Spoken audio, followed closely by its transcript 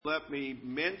let me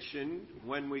mention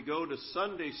when we go to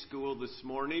Sunday school this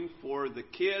morning for the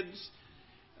kids,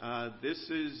 this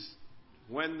is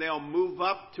when they'll move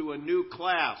up to a new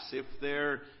class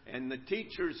and the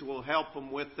teachers will help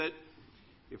them with it.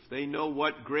 If they know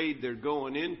what grade they're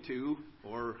going into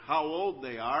or how old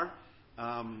they are,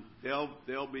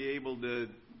 they'll be able to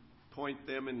point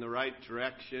them in the right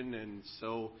direction. And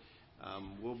so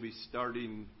we'll be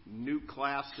starting new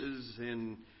classes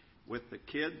with the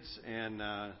kids, and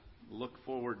look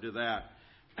forward to that.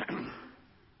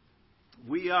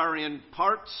 We are in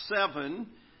part 7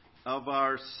 of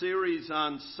our series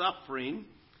on suffering,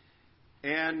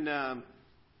 and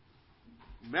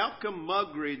Malcolm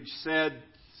Muggeridge said,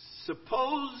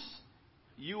 "Suppose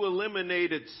you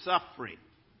eliminated suffering."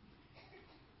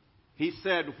 He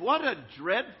said, "What a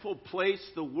dreadful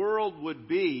place the world would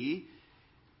be,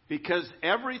 because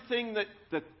everything that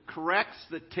corrects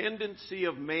the tendency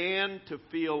of man to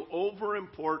feel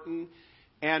overimportant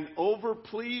and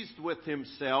overpleased with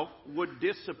himself would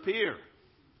disappear.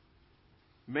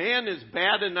 Man is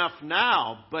bad enough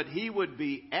now, but he would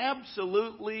be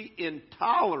absolutely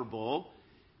intolerable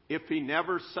if he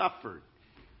never suffered."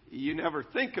 You never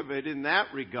think of it in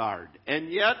that regard.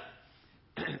 And yet,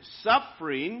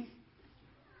 suffering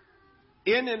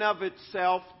in and of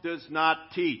itself does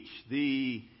not teach.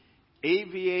 The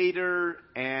aviator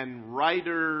and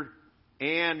writer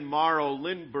Anne Morrow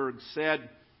Lindbergh said,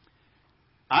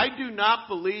 "I do not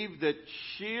believe that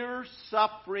sheer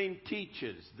suffering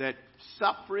teaches, that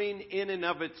suffering in and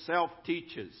of itself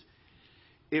teaches.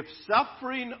 If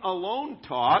suffering alone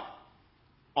taught,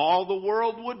 all the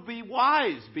world would be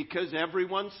wise because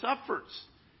everyone suffers.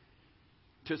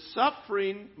 To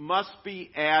suffering must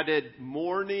be added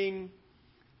mourning,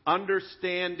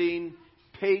 understanding,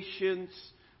 patience,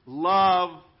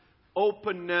 love,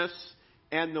 openness,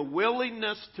 and the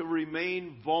willingness to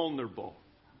remain vulnerable.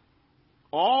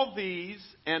 All these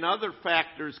and other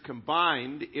factors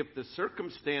combined, if the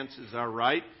circumstances are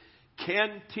right,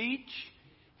 can teach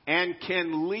and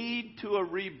can lead to a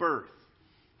rebirth."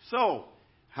 So,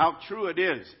 how true it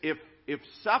is. If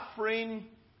suffering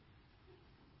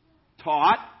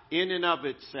taught in and of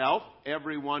itself,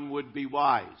 everyone would be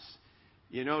wise.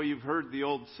 You know, you've heard the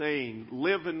old saying,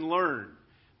 live and learn.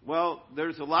 Well,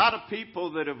 there's a lot of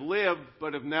people that have lived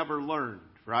but have never learned,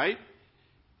 right?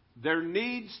 There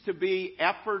needs to be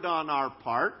effort on our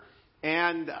part,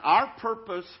 and our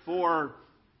purpose for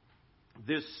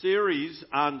this series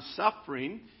on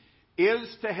suffering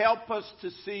is to help us to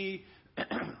see,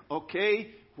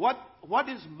 okay, what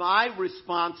is my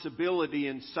responsibility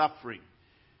in suffering?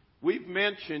 We've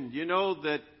mentioned,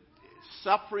 that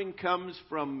suffering comes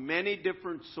from many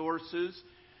different sources,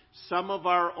 some of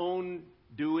our own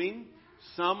doing,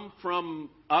 some from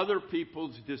other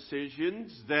people's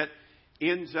decisions that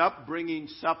ends up bringing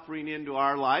suffering into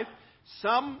our life.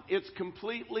 Some, it's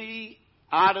completely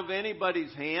out of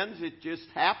anybody's hands. It just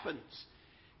happens.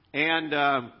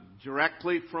 And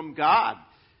directly from God.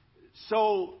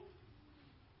 So,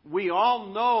 we all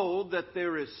know that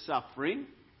there is suffering.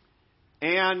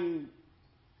 And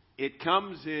it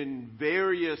comes in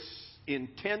various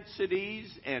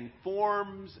intensities and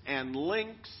forms and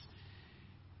lengths.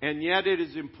 And yet it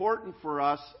is important for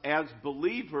us as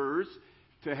believers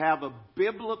to have a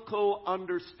biblical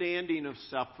understanding of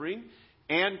suffering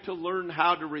and to learn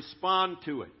how to respond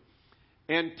to it.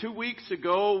 And 2 weeks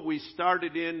ago, we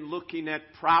started in looking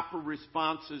at proper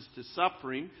responses to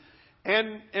suffering.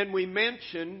 And we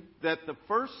mentioned that the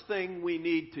first thing we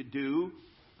need to do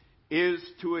is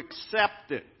to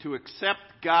accept it, to accept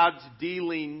God's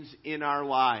dealings in our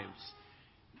lives.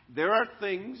 There are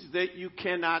things that you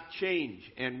cannot change,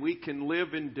 and we can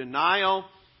live in denial.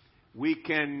 We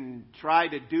can try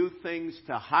to do things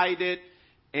to hide it,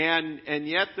 and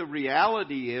yet the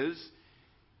reality is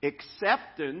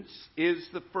acceptance is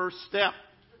the first step.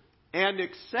 And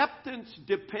acceptance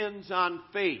depends on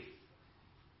faith.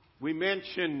 We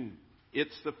mentioned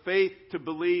it's the faith to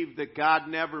believe that God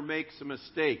never makes a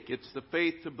mistake. It's the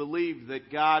faith to believe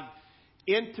that God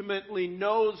intimately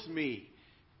knows me.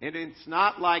 And it's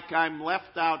not like I'm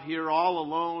left out here all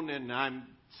alone and I'm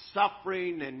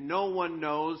suffering and no one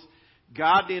knows.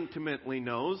 God intimately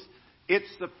knows.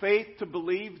 It's the faith to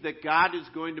believe that God is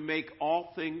going to make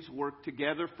all things work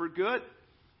together for good.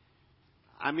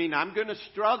 I mean, I'm going to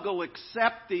struggle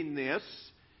accepting this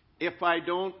if I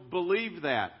don't believe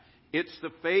that. It's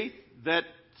the faith that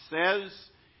says,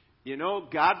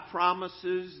 God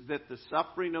promises that the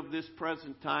suffering of this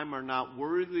present time are not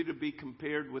worthy to be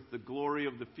compared with the glory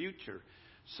of the future.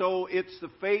 So it's the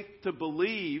faith to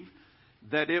believe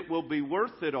that it will be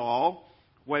worth it all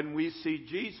when we see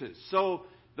Jesus. So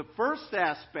the first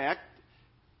aspect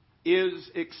is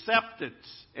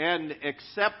acceptance. And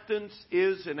acceptance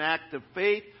is an act of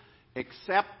faith.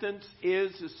 Acceptance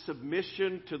is a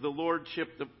submission to the Lordship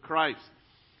of Christ.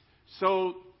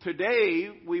 So today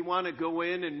we want to go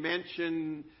in and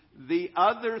mention the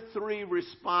other three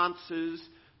responses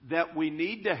that we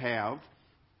need to have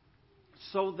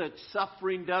so that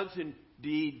suffering does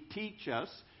indeed teach us,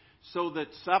 so that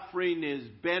suffering is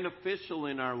beneficial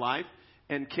in our life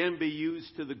and can be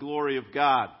used to the glory of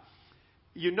God.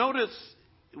 You notice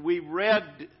we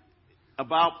read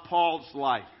about Paul's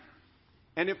life.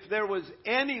 And if there was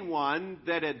anyone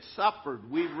that had suffered,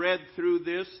 we read through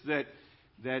this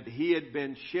that he had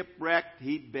been shipwrecked,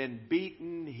 he'd been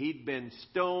beaten, he'd been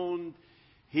stoned,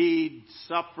 he'd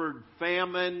suffered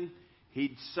famine,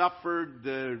 he'd suffered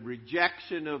the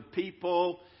rejection of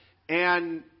people,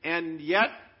 and yet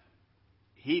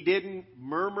he didn't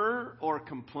murmur or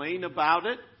complain about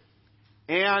it.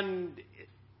 And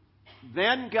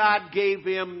then God gave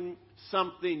him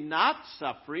something not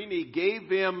suffering. He gave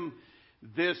him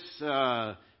this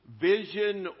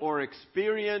vision or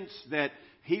experience that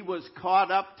he was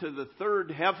caught up to the third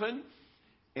heaven.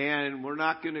 And we're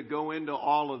not going to go into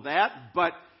all of that.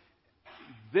 But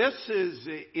this is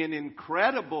an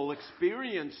incredible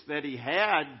experience that he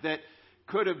had that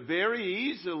could have very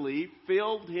easily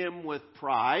filled him with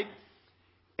pride.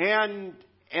 And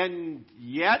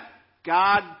yet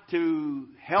God, to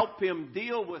help him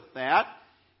deal with that,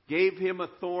 gave him a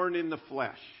thorn in the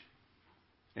flesh.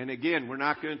 And again, we're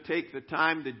not going to take the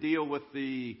time to deal with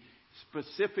the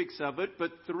specifics of it,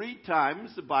 but 3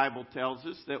 times the Bible tells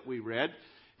us that we read,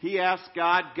 he asked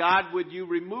God, God, would you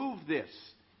remove this?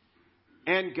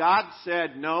 And God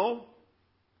said, no,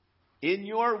 in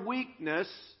your weakness,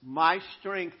 my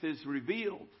strength is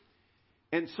revealed.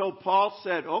 And so Paul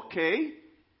said, okay,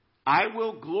 I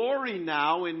will glory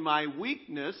now in my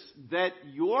weakness that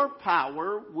your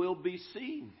power will be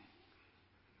seen.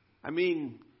 I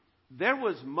mean, there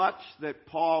was much that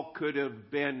Paul could have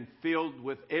been filled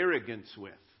with arrogance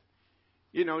with.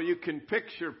 You know, you can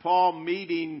picture Paul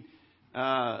meeting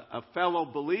a fellow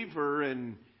believer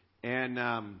and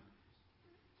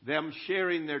them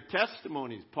sharing their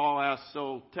testimonies. Paul asked,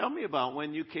 so tell me about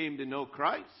when you came to know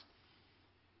Christ.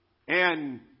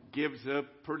 And gives a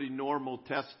pretty normal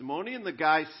testimony. And the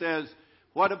guy says,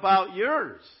 what about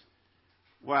yours?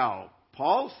 Well,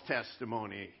 Paul's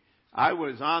testimony, I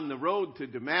was on the road to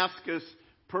Damascus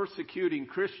persecuting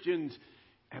Christians,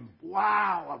 and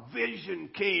wow, a vision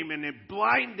came and it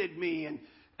blinded me.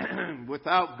 And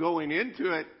without going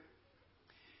into it,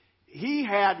 he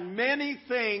had many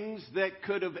things that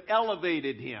could have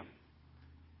elevated him.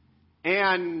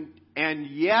 And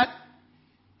yet,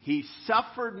 he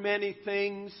suffered many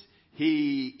things.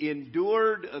 He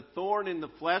endured a thorn in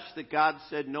the flesh that God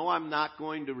said, no, I'm not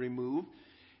going to remove.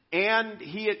 And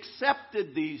he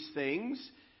accepted these things.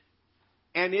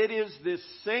 And it is this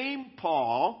same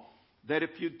Paul that,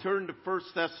 if you turn to 1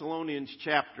 Thessalonians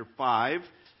chapter 5,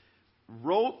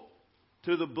 wrote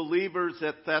to the believers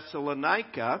at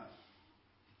Thessalonica,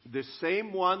 the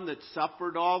same one that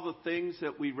suffered all the things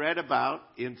that we read about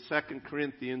in 2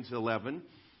 Corinthians 11.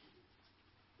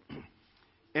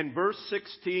 In verse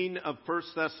 16 of 1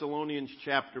 Thessalonians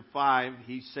chapter 5,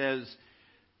 he says,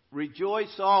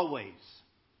 rejoice always.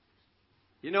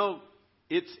 You know,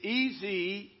 it's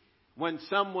easy when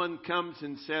someone comes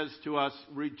and says to us,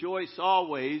 rejoice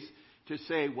always, to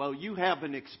say, well, you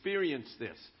haven't experienced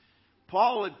this.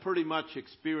 Paul had pretty much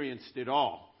experienced it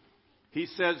all. He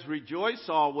says, rejoice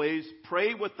always,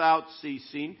 pray without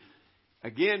ceasing.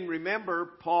 Again,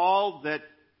 remember, Paul, that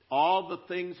all the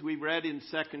things we read in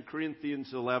 2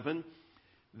 Corinthians 11.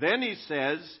 Then he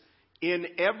says, in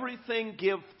everything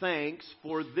give thanks,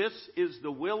 for this is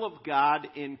the will of God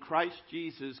in Christ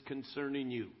Jesus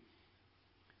concerning you.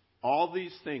 All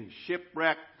these things,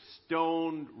 shipwrecked,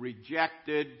 stoned,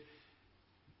 rejected,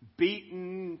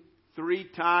 beaten 3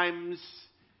 times,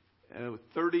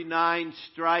 39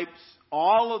 stripes,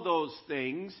 all of those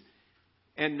things.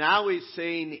 And now he's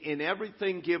saying, in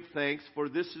everything give thanks, for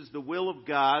this is the will of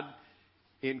God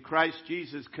in Christ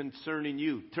Jesus concerning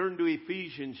you. Turn to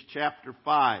Ephesians chapter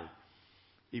 5.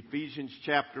 Ephesians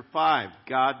chapter 5.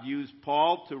 God used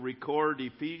Paul to record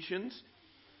Ephesians.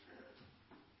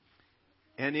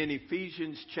 And in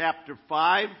Ephesians chapter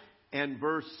 5 and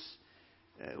verse,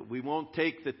 we won't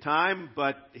take the time,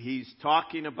 but he's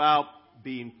talking about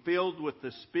being filled with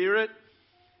the Spirit.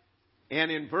 And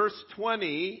in verse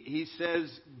 20, he says,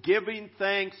 giving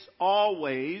thanks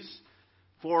always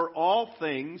for all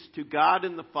things to God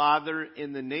and the Father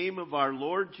in the name of our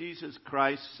Lord Jesus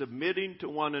Christ, submitting to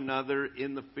one another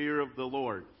in the fear of the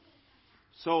Lord.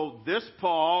 So this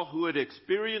Paul, who had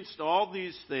experienced all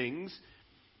these things,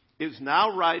 is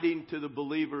now writing to the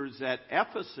believers at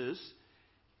Ephesus,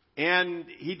 and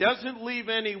he doesn't leave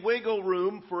any wiggle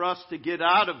room for us to get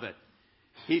out of it.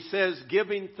 He says,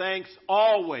 giving thanks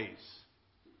always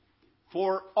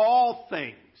for all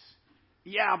things.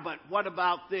 Yeah, but what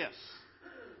about this?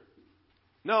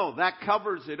 No, that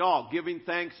covers it all. Giving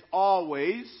thanks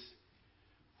always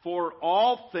for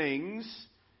all things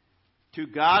to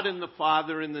God and the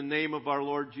Father in the name of our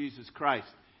Lord Jesus Christ.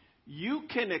 You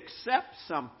can accept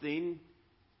something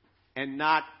and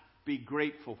not be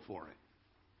grateful for it.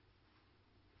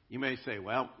 You may say,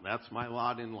 well, that's my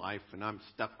lot in life and I'm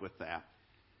stuck with that.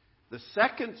 The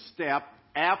second step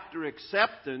after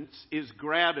acceptance is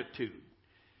gratitude.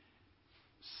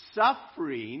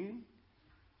 Suffering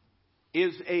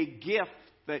is a gift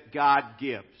that God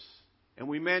gives. And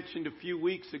we mentioned a few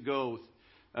weeks ago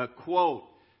a quote,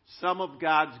 some of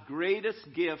God's greatest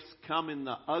gifts come in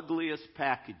the ugliest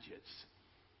packages.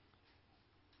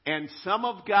 And some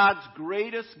of God's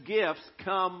greatest gifts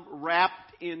come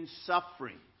wrapped in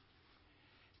suffering.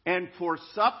 And for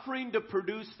suffering to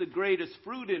produce the greatest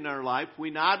fruit in our life, we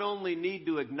not only need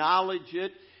to acknowledge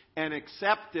it and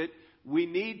accept it, we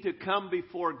need to come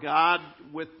before God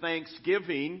with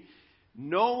thanksgiving,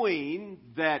 knowing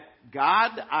that,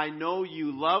 God, I know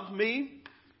you love me.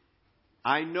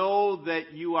 I know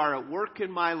that you are at work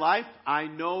in my life. I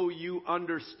know you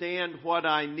understand what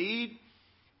I need.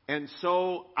 And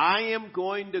so I am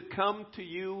going to come to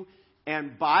you,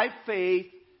 and by faith,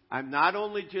 I'm not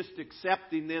only just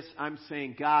accepting this, I'm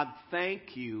saying, God,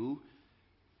 thank you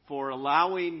for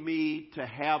allowing me to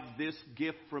have this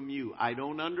gift from you. I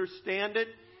don't understand it.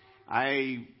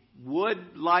 I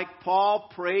would, like Paul,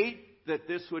 pray that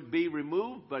this would be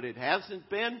removed, but it hasn't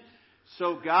been.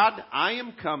 So God, I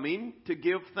am coming to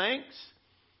give thanks.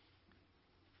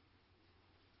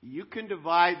 You can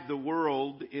divide the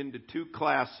world into two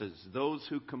classes. Those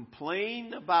who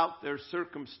complain about their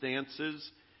circumstances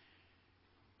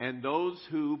and those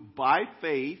who, by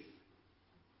faith,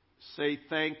 say,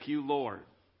 thank you, Lord.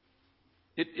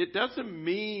 It doesn't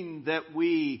mean that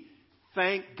we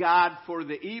thank God for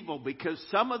the evil, because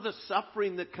some of the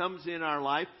suffering that comes in our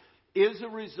life is a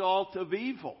result of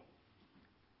evil.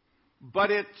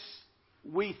 But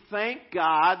we thank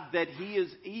God that He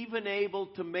is even able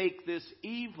to make this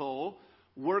evil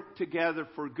work together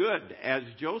for good. As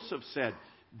Joseph said,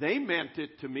 they meant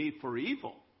it to me for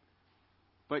evil,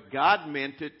 but God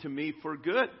meant it to me for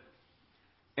good.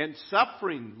 And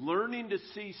suffering, learning to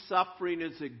see suffering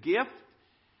as a gift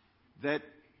that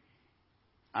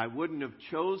I wouldn't have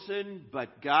chosen,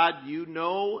 but God, you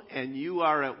know, and you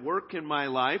are at work in my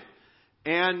life.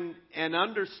 And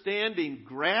understanding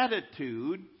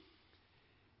gratitude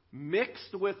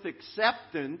mixed with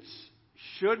acceptance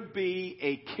should be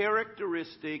a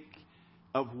characteristic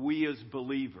of we as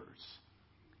believers.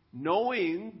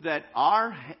 Knowing that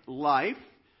our life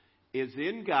is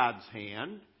in God's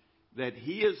hand, that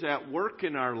He is at work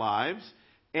in our lives,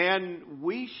 and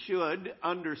we should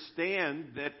understand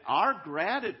that our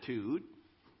gratitude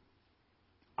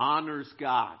honors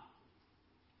God.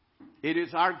 It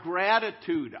is our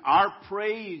gratitude, our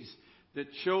praise that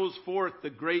shows forth the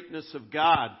greatness of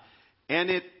God. And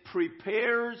it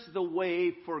prepares the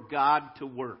way for God to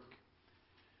work.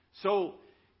 So,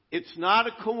 it's not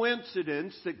a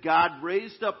coincidence that God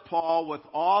raised up Paul with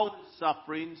all his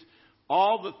sufferings,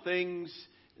 all the things.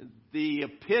 The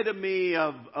epitome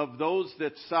of those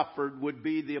that suffered would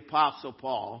be the Apostle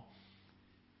Paul.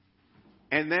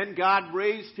 And then God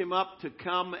raised him up to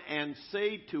come and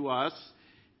say to us,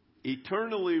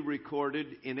 eternally recorded,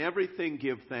 in everything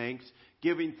give thanks,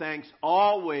 giving thanks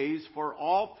always for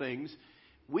all things.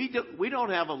 We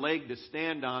don't have a leg to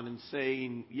stand on and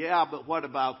saying, yeah, but what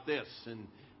about this and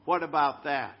what about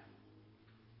that?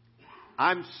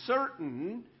 I'm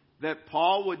certain that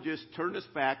Paul would just turn us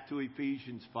back to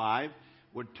Ephesians 5,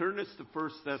 would turn us to 1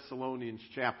 Thessalonians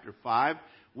chapter 5,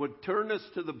 would turn us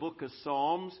to the book of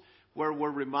Psalms, where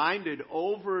we're reminded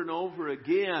over and over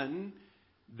again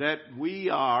that we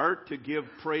are to give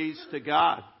praise to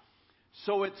God.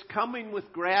 So it's coming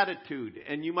with gratitude.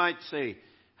 And you might say,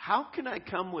 how can I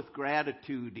come with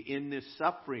gratitude in this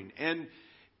suffering? And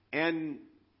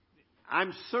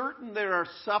I'm certain there are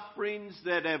sufferings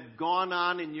that have gone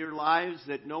on in your lives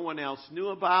that no one else knew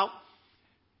about.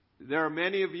 There are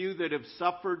many of you that have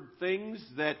suffered things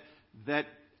that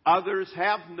others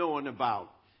have known about,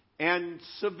 and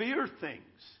severe things.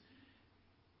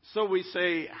 So we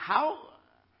say, how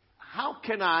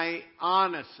can I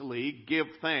honestly give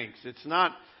thanks? It's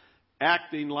not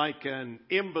acting like an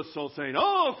imbecile saying,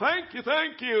 oh, thank you,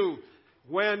 thank you.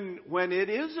 when it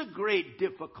is a great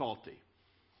difficulty,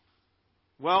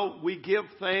 well, we give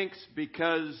thanks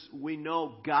because we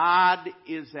know God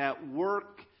is at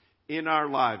work in our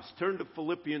lives. Turn to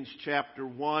Philippians chapter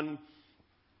 1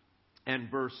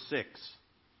 and verse 6.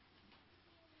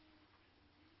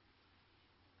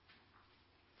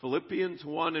 Philippians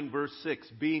 1 and verse 6.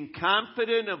 Being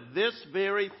confident of this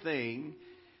very thing,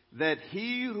 that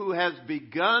he who has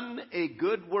begun a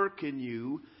good work in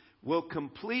you will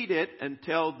complete it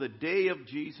until the day of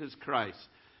Jesus Christ.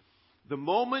 The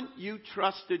moment you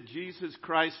trusted Jesus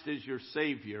Christ as your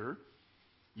Savior,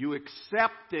 you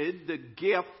accepted the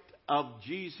gift of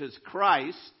Jesus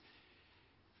Christ.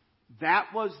 That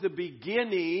was the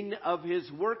beginning of His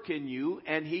work in you,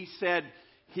 and He said,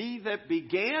 He that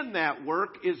began that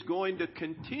work is going to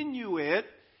continue it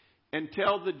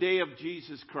until the day of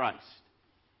Jesus Christ.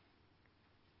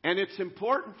 And it's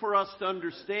important for us to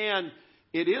understand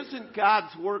it isn't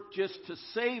God's work just to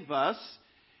save us.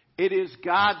 It is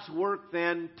God's work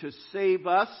then to save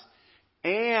us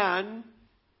and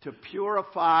to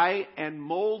purify and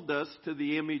mold us to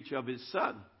the image of His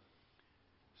Son.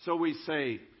 So we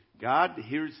say, God,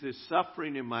 here's this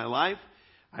suffering in my life.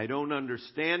 I don't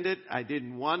understand it. I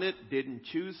didn't want it, didn't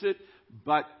choose it.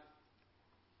 But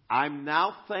I'm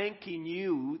now thanking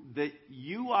you that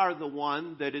you are the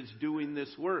one that is doing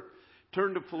this work.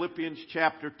 Turn to Philippians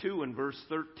chapter 2 and verse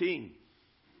 13.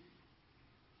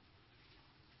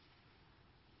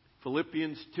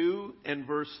 Philippians 2 and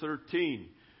verse 13.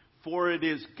 For it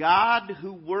is God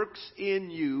who works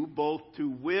in you both to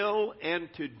will and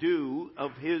to do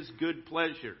of His good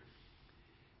pleasure.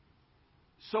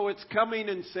 So it's coming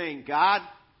and saying, God,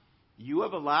 you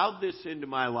have allowed this into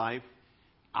my life.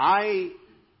 I'm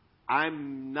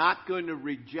not going to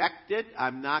reject it.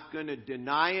 I'm not going to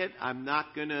deny it. I'm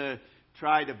not going to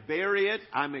try to bury it.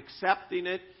 I'm accepting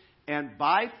it. And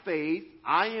by faith,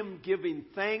 I am giving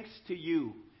thanks to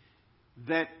you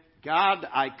that, God,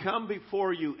 I come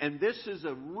before you. And this is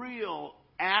a real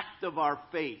act of our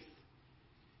faith.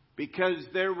 Because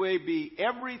there may be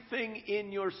everything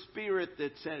in your spirit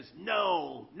that says,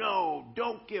 no,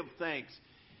 don't give thanks.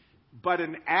 But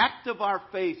an act of our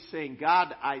faith saying,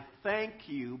 God, I thank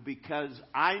you because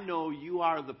I know you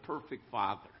are the perfect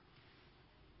Father.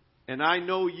 And I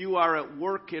know you are at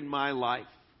work in my life.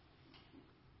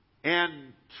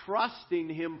 And trusting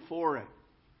Him for it.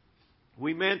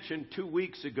 We mentioned 2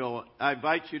 weeks ago, I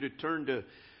invite you to turn to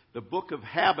the book of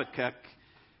Habakkuk.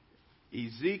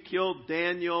 Ezekiel,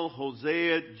 Daniel,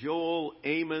 Hosea, Joel,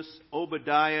 Amos,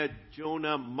 Obadiah,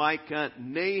 Jonah, Micah,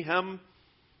 Nahum,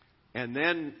 and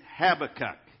then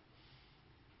Habakkuk.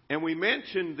 And we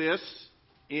mentioned this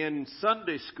in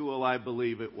Sunday school, I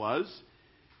believe it was.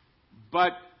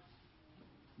 But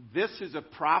this is a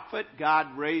prophet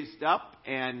God raised up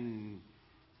and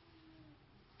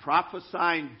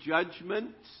prophesying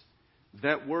judgments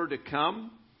that were to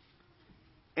come.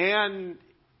 And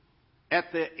at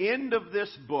the end of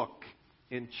this book,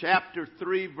 in chapter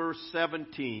 3, verse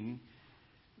 17,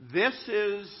 this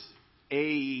is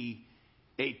a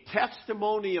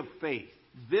testimony of faith.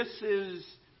 This is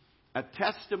a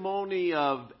testimony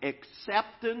of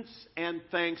acceptance and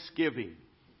thanksgiving.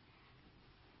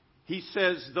 He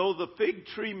says, though the fig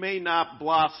tree may not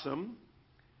blossom,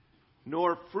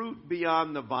 nor fruit be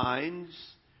on the vines,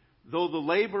 though the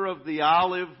labor of the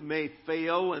olive may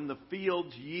fail and the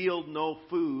fields yield no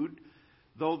food,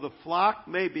 though the flock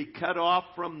may be cut off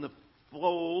from the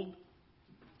fold,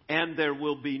 and there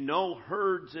will be no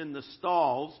herds in the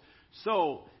stalls.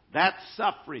 So that's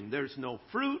suffering. There's no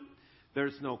fruit.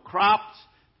 There's no crops.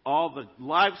 All the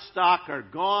livestock are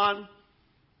gone.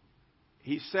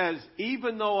 He says,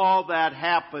 even though all that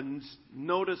happens,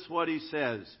 notice what he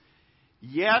says.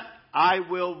 Yet I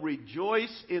will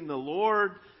rejoice in the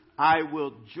Lord. I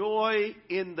will joy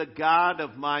in the God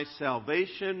of my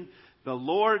salvation. The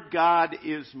Lord God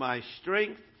is my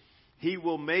strength. He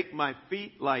will make my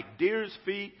feet like deer's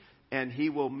feet, and He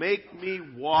will make me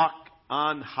walk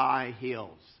on high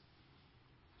hills.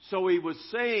 So he was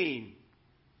saying,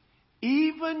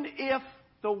 even if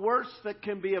the worst that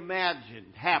can be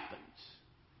imagined happens,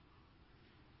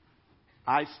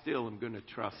 I still am going to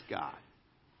trust God.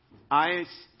 I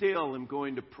still am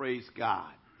going to praise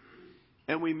God.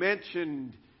 And we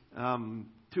mentioned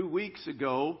 2 weeks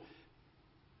ago,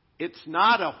 it's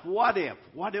not a what if.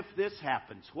 What if this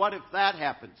happens? What if that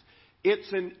happens?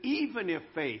 It's an even if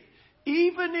faith.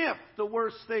 Even if the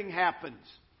worst thing happens,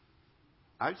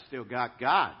 I've still got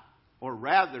God. Or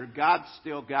rather, God's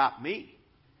still got me.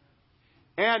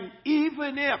 And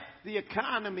even if the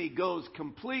economy goes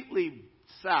completely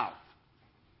south,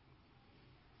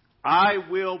 I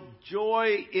will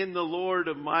joy in the Lord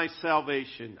of my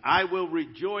salvation. I will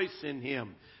rejoice in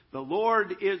Him. The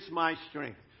Lord is my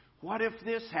strength. What if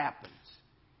this happens?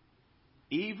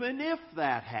 Even if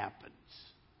that happens,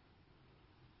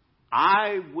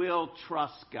 I will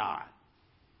trust God.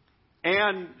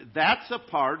 And that's a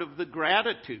part of the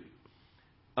gratitude,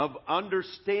 of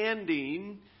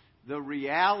understanding the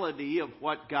reality of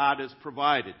what God has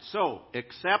provided. So,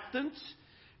 acceptance,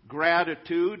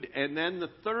 gratitude, and then the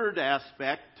third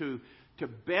aspect, to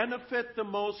benefit the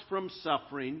most from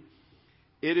suffering,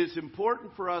 it is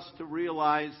important for us to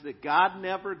realize that God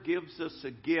never gives us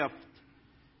a gift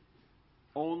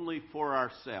only for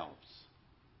ourselves.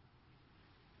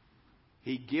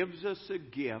 He gives us a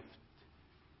gift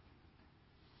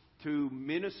to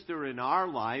minister in our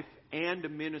life and to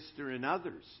minister in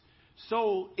others.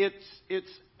 So it's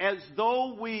as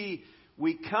though we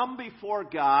come before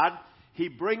God, He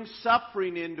brings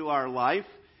suffering into our life,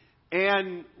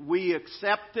 and we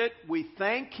accept it, we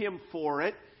thank Him for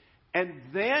it, and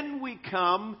then we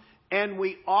come and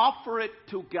we offer it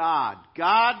to God.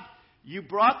 God, you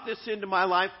brought this into my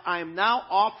life. I am now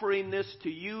offering this to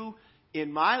you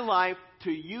in my life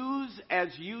to use as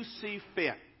you see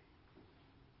fit.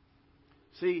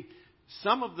 See,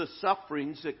 some of the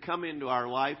sufferings that come into our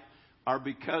life are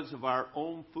because of our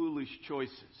own foolish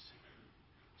choices.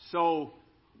 So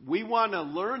we want to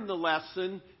learn the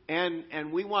lesson,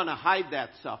 and we want to hide that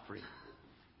suffering.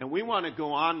 And we want to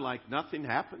go on like nothing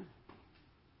happened.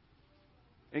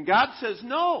 And God says,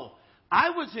 no,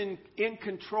 I was in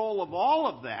control of all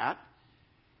of that,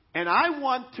 and I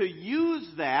want to use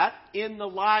that in the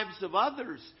lives of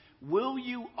others. Will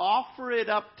you offer it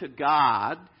up to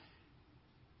God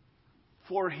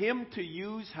for Him to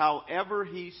use however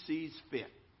He sees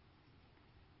fit?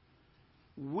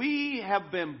 We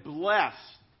have been blessed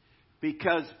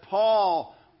because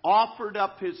Paul offered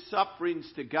up his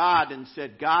sufferings to God and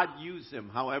said, God, use them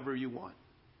however you want.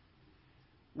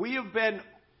 We have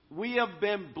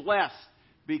been blessed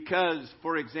because,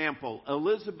 for example,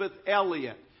 Elizabeth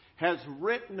Elliot has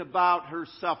written about her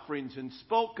sufferings and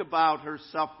spoke about her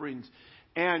sufferings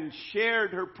and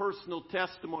shared her personal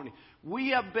testimony.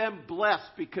 We have been blessed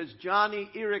because Johnny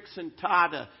Erickson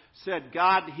Tada said,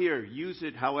 God, here, use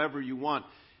it however you want.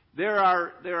 There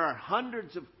are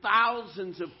hundreds of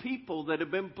thousands of people that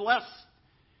have been blessed.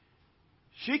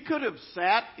 She could have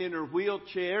sat in her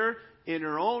wheelchair in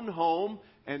her own home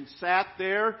and sat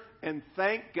there and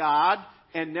thanked God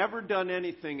and never done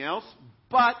anything else,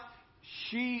 but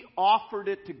she offered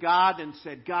it to God and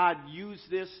said, God, use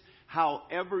this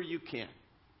however you can.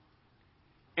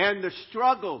 And the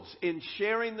struggles, in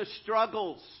sharing the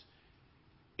struggles,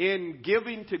 in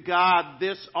giving to God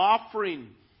this offering.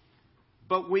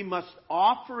 But we must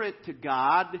offer it to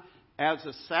God as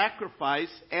a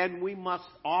sacrifice, and we must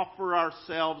offer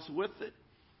ourselves with it.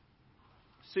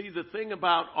 See, the thing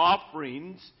about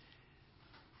offerings,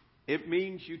 it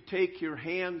means you take your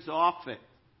hands off it.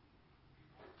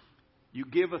 You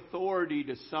give authority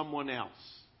to someone else.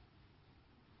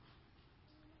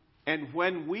 And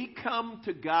when we come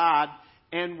to God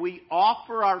and we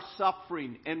offer our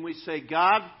suffering and we say,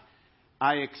 God,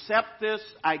 I accept this,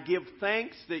 I give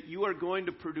thanks that you are going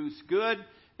to produce good,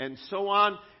 and so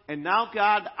on. And now,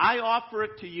 God, I offer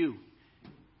it to you.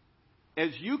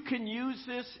 As you can use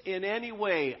this in any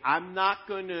way, I'm not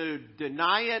going to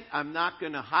deny it, I'm not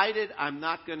going to hide it, I'm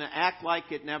not going to act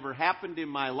like it never happened in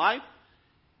my life.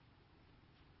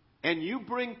 And you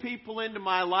bring people into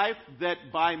my life that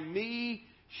by me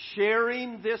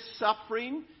sharing this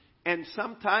suffering, and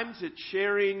sometimes it's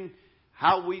sharing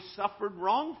how we suffered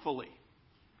wrongfully.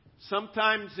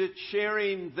 Sometimes it's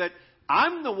sharing that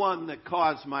I'm the one that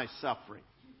caused my suffering.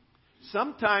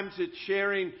 Sometimes it's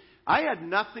sharing I had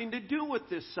nothing to do with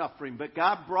this suffering, but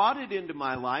God brought it into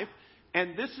my life,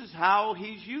 and this is how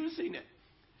He's using it.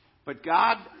 But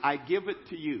God, I give it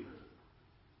to you.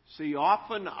 See,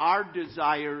 often our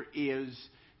desire is,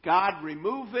 God,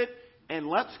 remove it, and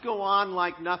let's go on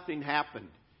like nothing happened.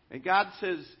 And God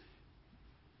says,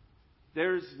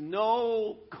 there's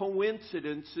no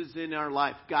coincidences in our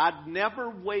life. God never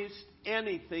wastes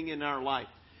anything in our life.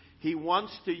 He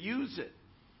wants to use it.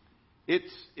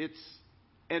 It's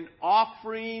an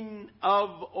offering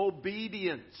of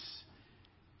obedience.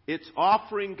 It's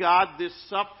offering God this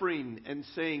suffering and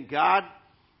saying, God,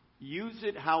 use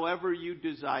it however you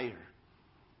desire.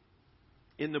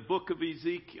 In the book of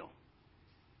Ezekiel,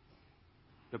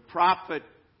 the prophet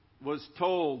was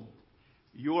told,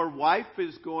 your wife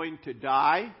is going to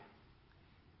die,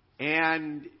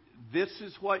 and this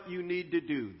is what you need to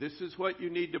do. This is what you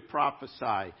need to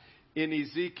prophesy in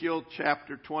Ezekiel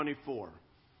chapter 24.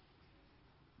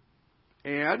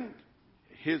 And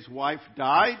his wife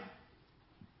died,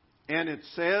 and it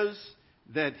says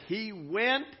that he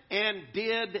went and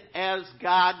did as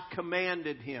God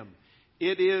commanded him.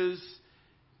 It is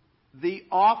the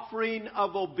offering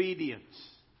of obedience.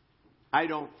 I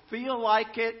don't feel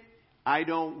like it. I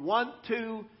don't want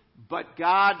to. But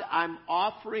God, I'm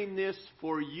offering this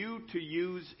for you to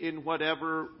use in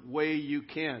whatever way you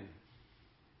can.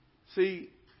 See,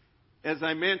 as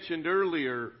I mentioned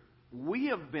earlier, we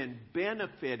have been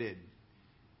benefited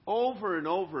over and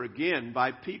over again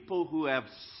by people who have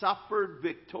suffered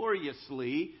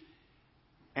victoriously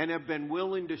and have been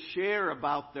willing to share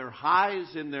about their highs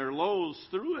and their lows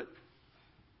through it.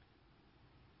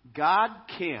 God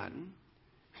can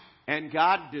and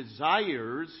God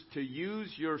desires to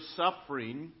use your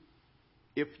suffering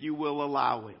if you will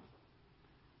allow Him.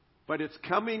 But it's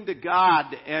coming to God,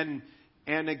 and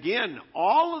again,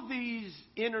 all of these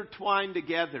intertwine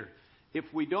together. If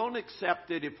we don't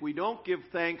accept it, if we don't give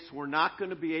thanks, we're not going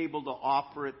to be able to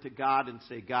offer it to God and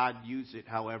say, God, use it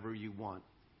however you want.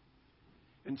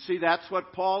 And see, that's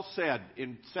what Paul said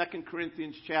in 2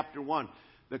 Corinthians chapter 1.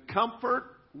 The comfort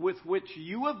with which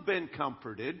you have been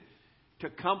comforted, to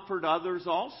comfort others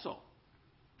also.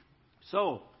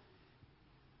 So,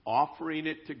 offering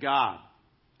it to God.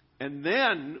 And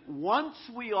then, once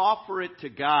we offer it to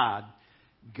God,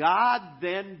 God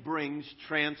then brings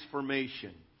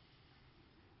transformation.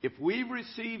 If we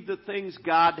receive the things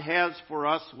God has for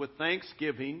us with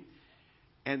thanksgiving,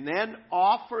 and then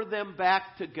offer them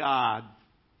back to God,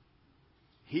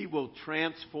 He will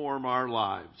transform our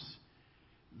lives.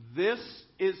 This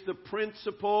is the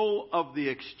principle of the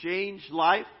exchange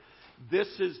life. This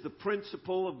is the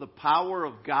principle of the power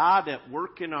of God at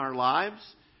work in our lives.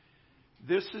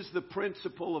 This is the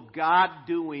principle of God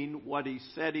doing what He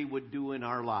said He would do in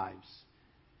our lives.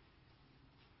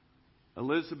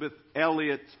 Elizabeth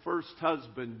Elliot's first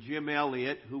husband, Jim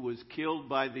Elliot, who was killed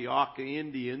by the Auca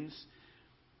Indians,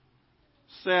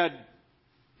 said,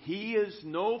 "He is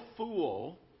no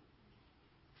fool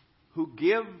who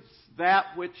gives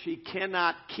that which he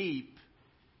cannot keep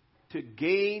to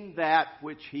gain that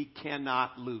which he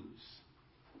cannot lose."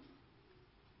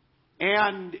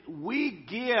 And we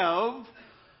give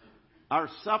our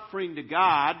suffering to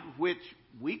God, which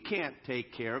we can't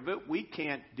take care of it, we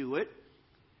can't do it.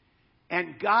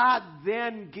 And God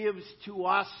then gives to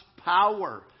us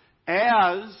power.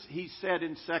 As He said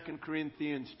in 2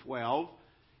 Corinthians 12,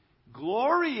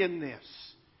 glory in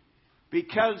this,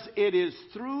 because it is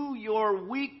through your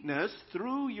weakness,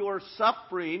 through your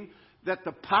suffering, that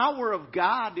the power of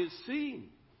God is seen.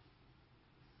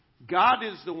 God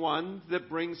is the one that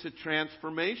brings a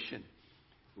transformation.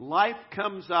 Life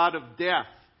comes out of death.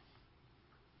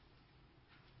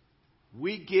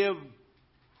 We give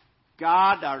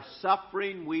God our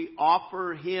suffering. We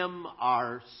offer Him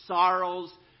our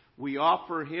sorrows. We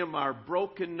offer Him our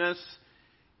brokenness.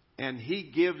 And He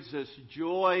gives us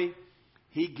joy.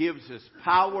 He gives us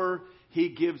power. He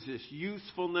gives us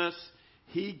usefulness.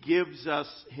 He gives us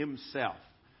Himself.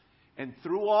 And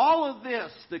through all of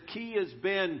this, the key has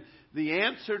been the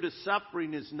answer to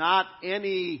suffering is not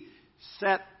any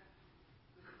set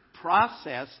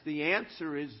process. The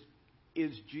answer is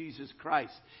Jesus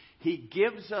Christ. He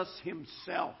gives us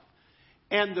Himself.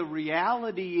 And the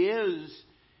reality is,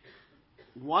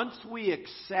 once we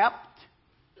accept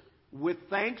with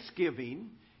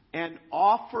thanksgiving and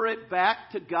offer it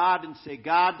back to God and say,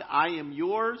 God, I am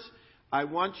yours. I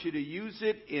want you to use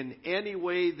it in any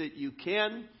way that you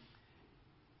can.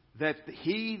 That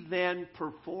He then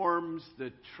performs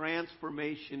the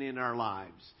transformation in our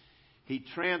lives. He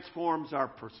transforms our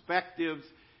perspectives.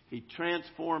 He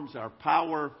transforms our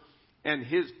power. And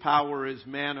His power is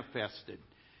manifested.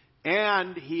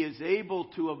 And He is able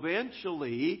to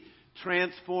eventually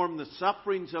transform the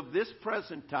sufferings of this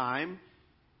present time,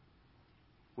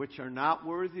 which are not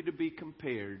worthy to be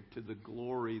compared to the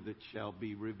glory that shall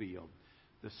be revealed.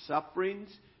 The sufferings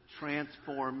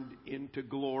transformed into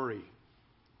glory.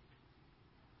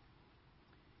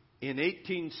 In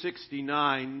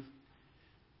 1869,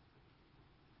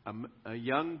 a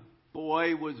young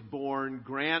boy was born,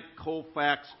 Grant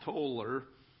Colfax Toller.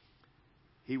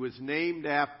 He was named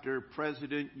after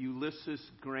President Ulysses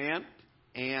Grant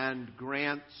and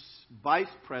Grant's vice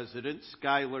president,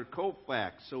 Schuyler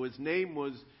Colfax. So his name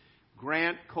was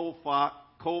Grant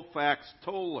Colfax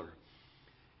Toller.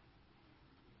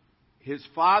 His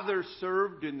father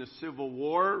served in the Civil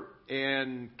War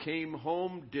and came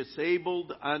home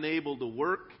disabled, unable to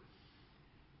work.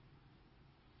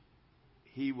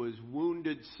 He was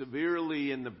wounded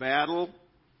severely in the battle.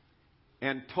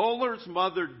 And Toller's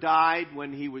mother died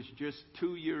when he was just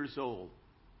 2 years old.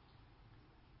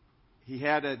 He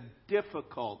had a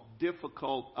difficult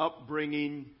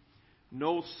upbringing,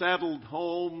 no settled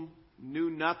home, knew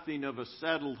nothing of a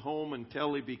settled home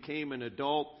until he became an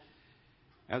adult.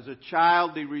 As a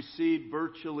child, he received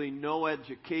virtually no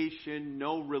education,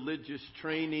 no religious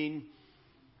training.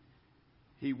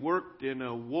 He worked in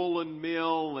a woolen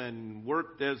mill and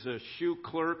worked as a shoe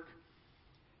clerk.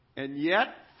 And yet,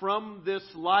 from this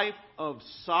life of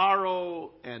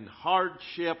sorrow and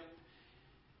hardship,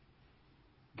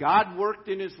 God worked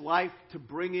in his life to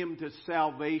bring him to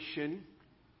salvation.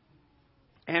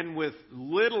 And with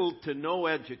little to no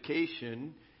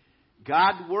education,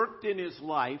 God worked in his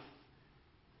life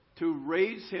to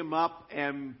raise him up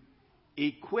and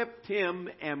equipped him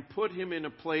and put him in a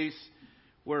place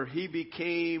where he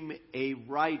became a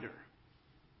writer.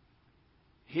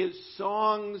 His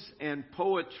songs and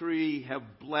poetry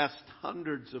have blessed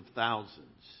hundreds of thousands.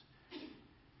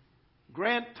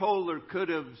 Grant Toller could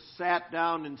have sat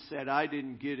down and said, I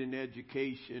didn't get an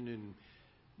education, and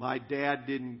my dad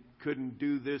couldn't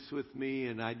do this with me,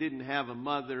 and I didn't have a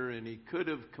mother, and he could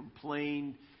have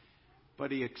complained,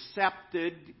 but he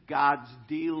accepted God's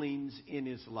dealings in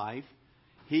his life.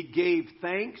 He gave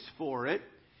thanks for it.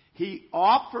 He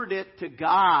offered it to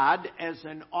God as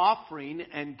an offering,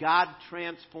 and God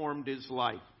transformed his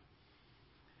life.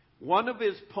 One of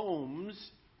his poems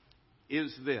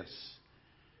is this: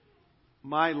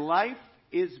 My life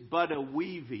is but a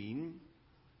weaving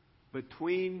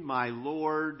between my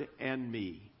Lord and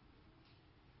me.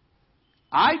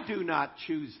 I do not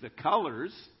choose the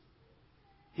colors.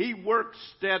 He works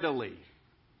steadily.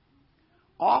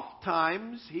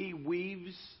 Ofttimes he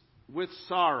weaves with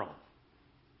sorrow.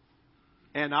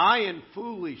 And I, in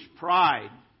foolish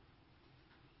pride,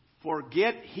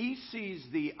 forget he sees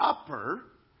the upper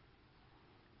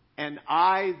and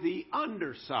I the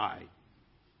underside.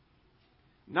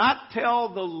 Not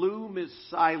till the loom is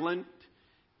silent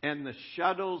and the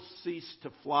shuttles cease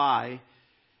to fly,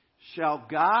 shall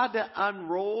God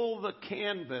unroll the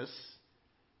canvas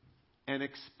and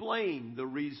explain the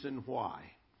reason why.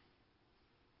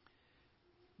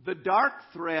 The dark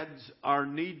threads are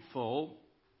needful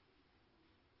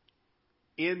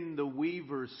in the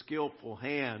weaver's skillful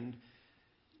hand,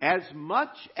 as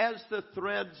much as the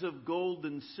threads of gold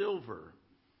and silver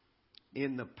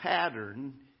in the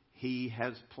pattern he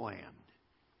has planned.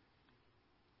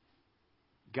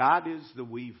 God is the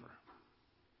weaver.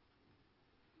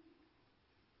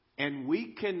 And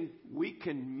we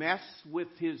can mess with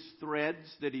his threads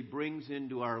that he brings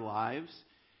into our lives,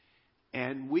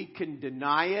 and we can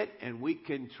deny it, and we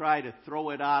can try to throw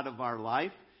it out of our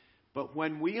life. But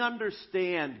when we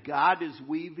understand God is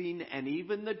weaving, and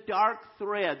even the dark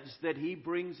threads that he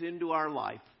brings into our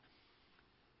life,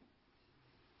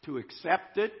 to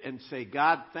accept it and say,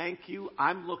 God, thank you.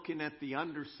 I'm looking at the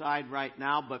underside right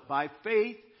now, but by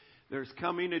faith, there's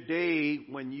coming a day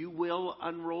when you will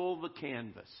unroll the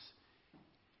canvas.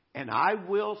 And I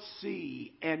will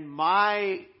see, and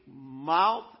my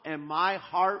mouth and my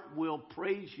heart will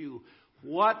praise you.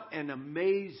 What an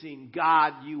amazing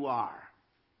God you are.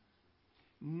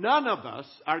 None of us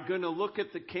are going to look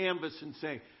at the canvas and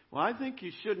say, well, I think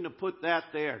you shouldn't have put that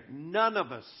there. None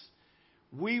of us.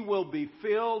 We will be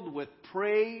filled with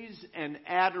praise and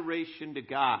adoration to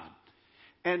God.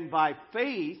 And by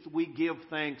faith, we give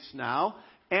thanks now,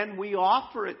 and we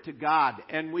offer it to God.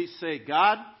 And we say,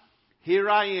 God, here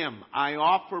I am. I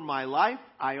offer my life.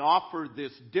 I offer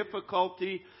this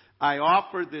difficulty. I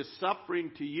offer this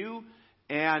suffering to you.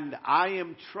 And I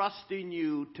am trusting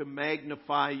you to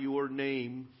magnify your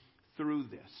name through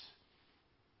this.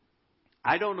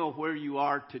 I don't know where you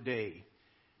are today,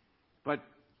 but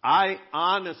I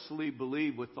honestly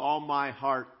believe with all my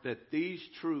heart that these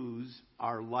truths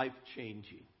are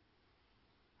life-changing.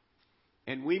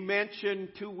 And we mentioned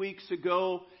 2 weeks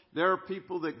ago, there are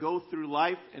people that go through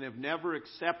life and have never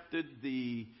accepted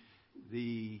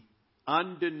the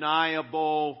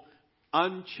undeniable,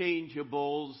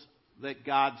 unchangeables that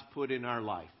God's put in our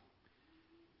life.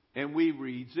 And we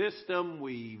resist them,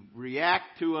 we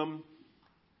react to them.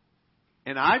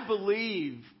 And I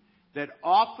believe that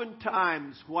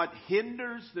oftentimes what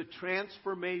hinders the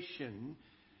transformation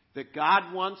that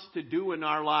God wants to do in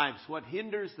our lives, what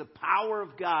hinders the power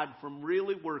of God from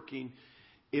really working,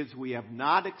 is we have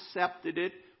not accepted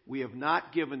it, we have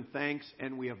not given thanks,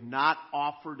 and we have not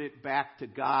offered it back to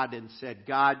God and said,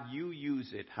 God, you use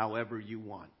it however you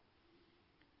want.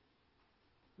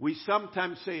 We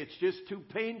sometimes say it's just too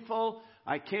painful,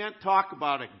 I can't talk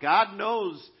about it. God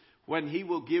knows when he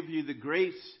will give you the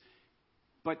grace,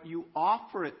 but you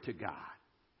offer it to God.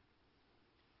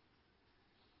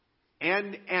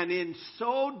 And in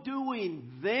so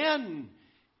doing, then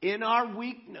in our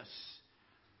weakness.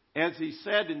 As he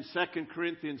said in 2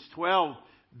 Corinthians 12,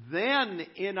 then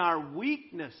in our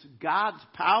weakness, God's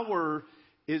power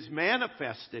is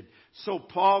manifested. So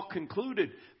Paul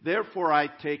concluded, therefore I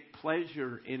take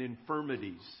pleasure in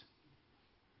infirmities.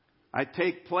 I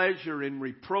take pleasure in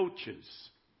reproaches.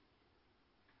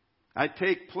 I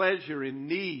take pleasure in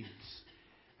needs.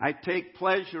 I take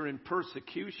pleasure in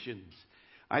persecutions.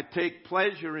 I take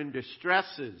pleasure in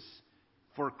distresses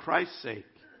for Christ's sake.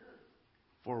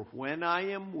 For when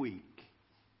I am weak,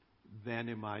 then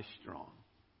am I strong.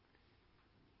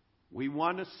 We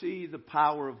want to see the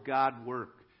power of God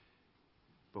work.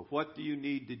 But what do you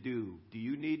need to do? Do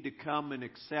you need to come and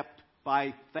accept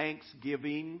by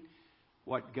thanksgiving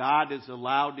what God has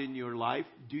allowed in your life?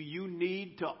 Do you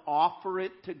need to offer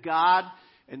it to God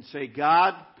and say,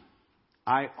 God,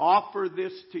 I offer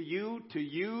this to you to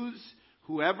use.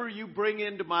 Whoever you bring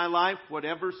into my life,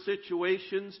 whatever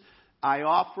situations, I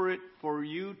offer it for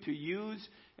you to use.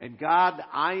 And God,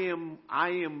 I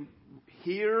am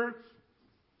here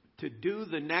to do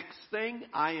the next thing.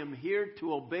 I am here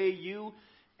to obey you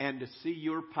and to see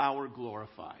your power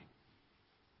glorified.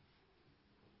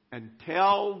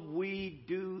 Until we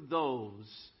do those,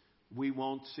 we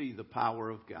won't see the power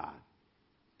of God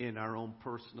in our own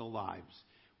personal lives.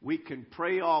 We can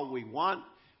pray all we want.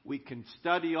 We can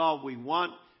study all we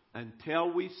want.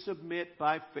 Until we submit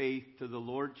by faith to the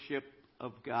Lordship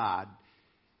of God,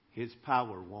 His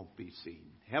power won't be seen.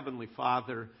 Heavenly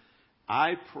Father,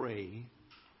 I pray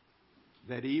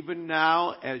that even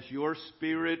now, as your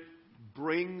Spirit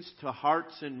brings to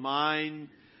hearts and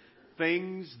minds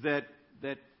things that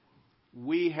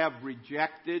we have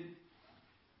rejected,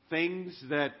 things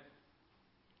that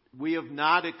we have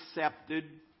not accepted,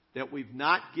 that we've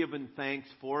not given thanks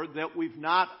for, that we've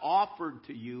not offered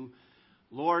to you,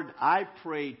 Lord, I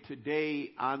pray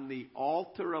today on the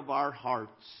altar of our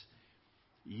hearts,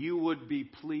 you would be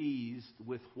pleased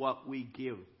with what we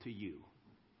give to you.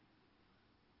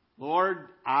 Lord,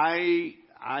 I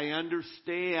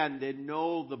understand and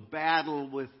know the battle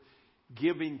with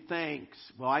giving thanks.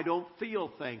 Well, I don't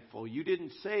feel thankful. You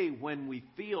didn't say when we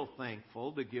feel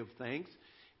thankful to give thanks.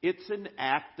 It's an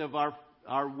act of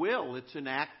our will. It's an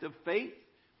act of faith.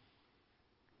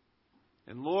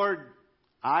 And Lord,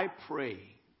 I pray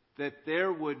that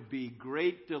there would be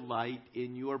great delight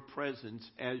in your presence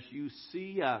as you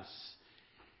see us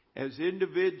as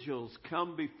individuals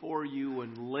come before you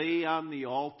and lay on the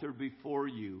altar before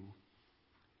you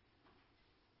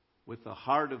with a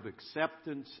heart of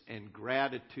acceptance and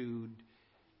gratitude,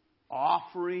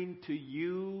 offering to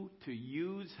you to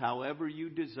use however you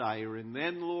desire. And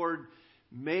then, Lord,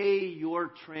 may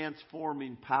your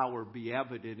transforming power be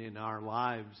evident in our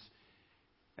lives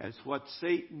as what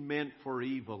Satan meant for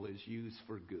evil is used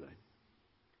for good.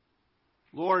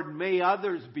 Lord, may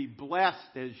others be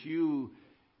blessed as you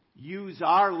use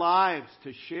our lives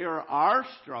to share our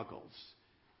struggles,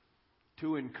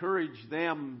 to encourage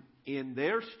them in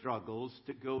their struggles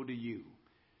to go to you.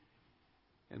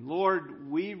 And Lord,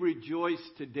 we rejoice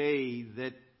today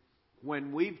that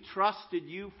when we've trusted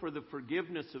you for the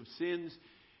forgiveness of sins,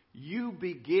 you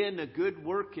begin a good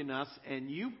work in us,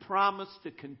 and you promise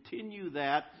to continue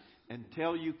that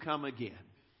until you come again.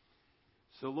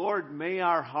 So Lord, may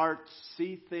our hearts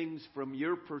see things from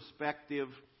your perspective.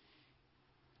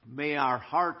 May our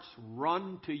hearts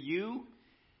run to you.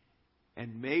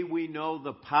 And may we know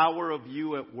the power of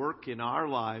you at work in our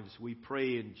lives. We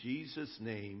pray in Jesus'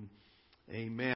 name. Amen.